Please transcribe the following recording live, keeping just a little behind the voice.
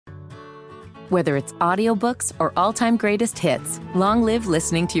Whether it's audiobooks or all-time greatest hits, long live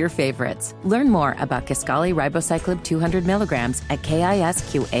listening to your favorites. Learn more about Kisqali Ribociclib 200 milligrams at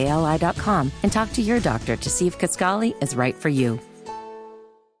KISQALI.com and talk to your doctor to see if Kisqali is right for you.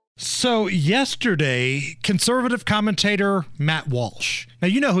 So yesterday, conservative commentator Matt Walsh. Now,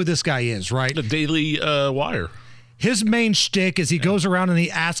 you know who this guy is, right? The Daily Wire. His main shtick is he goes around and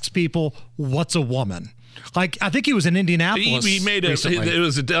he asks people, what's a woman? Like, I think he was in Indianapolis He made recently. it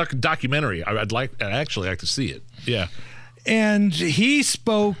was a documentary. I'd actually like to see it. Yeah. And he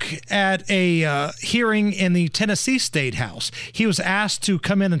spoke at a hearing in the Tennessee State House. He was asked to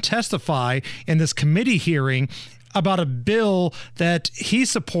come in and testify in this committee hearing about a bill that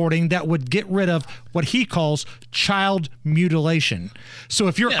he's supporting that would get rid of what he calls child mutilation. So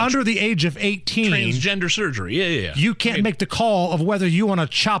if you're under the age of 18... Transgender surgery, yeah. You can't make the call of whether you want to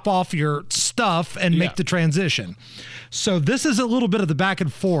chop off your stuff and make the transition. So this is a little bit of the back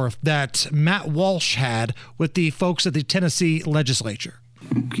and forth that Matt Walsh had with the folks at the Tennessee legislature.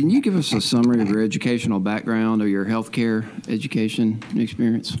 Can you give us a summary of your educational background or your healthcare education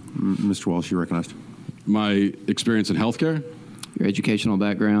experience? Mr. Walsh, you're recognized. My experience in healthcare? Your educational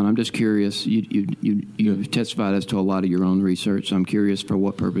background. I'm just curious. You've testified as to a lot of your own research. So I'm curious for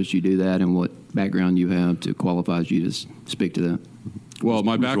what purpose you do that and what background you have to qualifies you to speak to that. Well,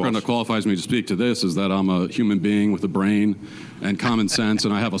 my background that qualifies me to speak to this is that I'm a human being with a brain and common sense,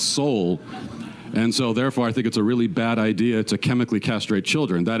 and I have a soul. And so, therefore, I think it's a really bad idea to chemically castrate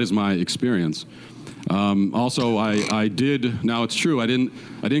children. That is my experience. Also, I did. Now it's true. I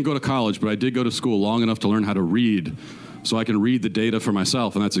didn't go to college, but I did go to school long enough to learn how to read, so I can read the data for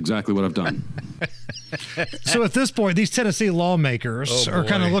myself, and that's exactly what I've done. So at this point, these Tennessee lawmakers are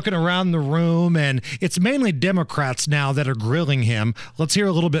kind of looking around the room, and it's mainly Democrats now that are grilling him. Let's hear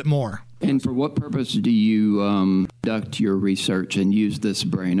a little bit more. And for what purpose do you conduct your research and use this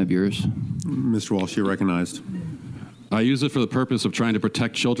brain of yours? Mr. Walsh, you're recognized. I use it for the purpose of trying to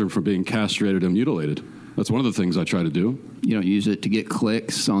protect children from being castrated and mutilated. That's one of the things I try to do. You don't use it to get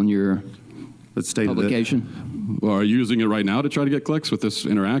clicks on your publication? Well, are you using it right now to try to get clicks with this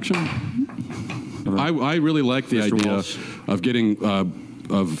interaction? I really like the idea of getting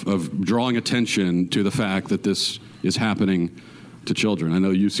of drawing attention to the fact that this is happening to children. I know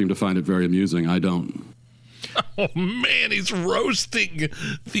you seem to find it very amusing. I don't. Oh, man, he's roasting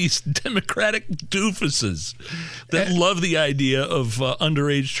these Democratic doofuses that love the idea of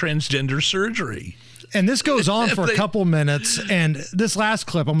underage transgender surgery. And this goes on for a couple minutes, and this last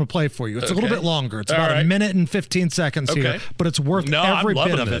clip I'm going to play for you. It's a little bit longer. It's about a minute and 15 seconds here, but it's worth every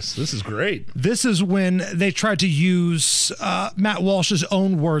bit of it. This is great. This is when they tried to use Matt Walsh's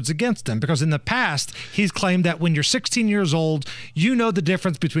own words against him, because in the past, he's claimed that when you're 16 years old, you know the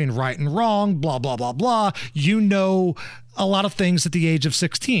difference between right and wrong, blah, blah, blah, blah. You know a lot of things at the age of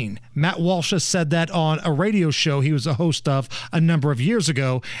 16. Matt Walsh has said that on a radio show he was a host of a number of years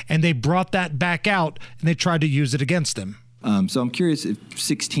ago, and they brought that back out and they tried to use it against him. So I'm curious if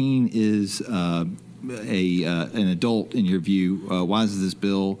 16 is an adult in your view. Why does this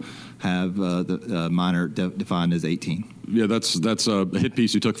bill have the minor defined as 18? Yeah, that's a hit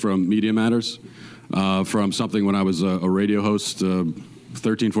piece you took from Media Matters, from something when I was a radio host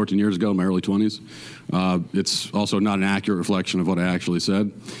 13, 14 years ago, in my early 20s. It's also not an accurate reflection of what I actually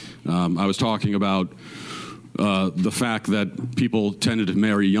said. I was talking about the fact that people tended to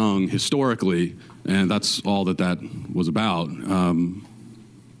marry young historically, and that's all that was about.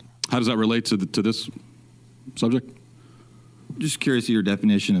 How does that relate to this subject? Just curious of your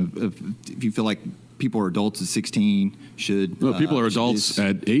definition of if you feel like people are adults at 16 should... Well, people are adults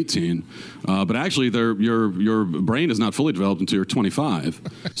at 18, but actually your brain is not fully developed until you're 25.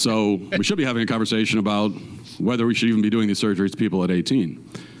 So we should be having a conversation about whether we should even be doing these surgeries to people at 18.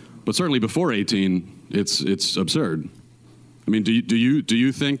 But certainly before 18, it's absurd. I mean, do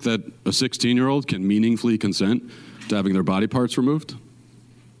you think that a 16-year-old can meaningfully consent to having their body parts removed?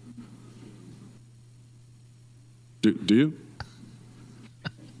 Do you?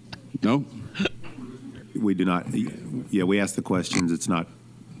 No? We do not. Yeah, we ask the questions. It's not.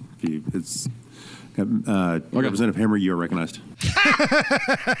 It's Representative Hemmer. You are recognized.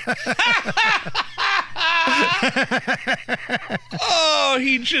 Oh,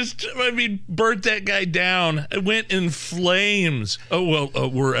 he just, burnt that guy down. It went in flames. Oh, well,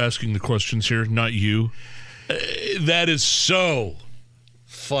 we're asking the questions here, not you. That is so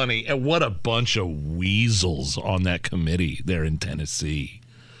funny. And what a bunch of weasels on that committee there in Tennessee.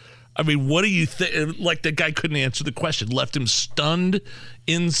 I mean, what do you think? Like, the guy couldn't answer the question, left him stunned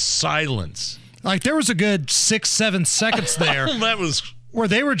in silence. Like, there was a good 6-7 seconds there. That was where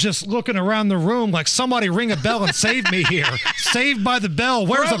they were just looking around the room like, somebody ring a bell and save me here. Saved by the bell.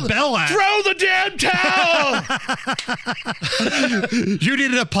 Where's the bell at? Throw the damn towel! You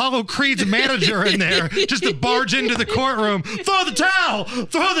needed Apollo Creed's manager in there just to barge into the courtroom. Throw the towel!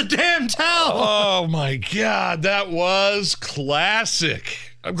 Throw the damn towel! Oh, my God. That was classic.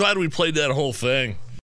 I'm glad we played that whole thing.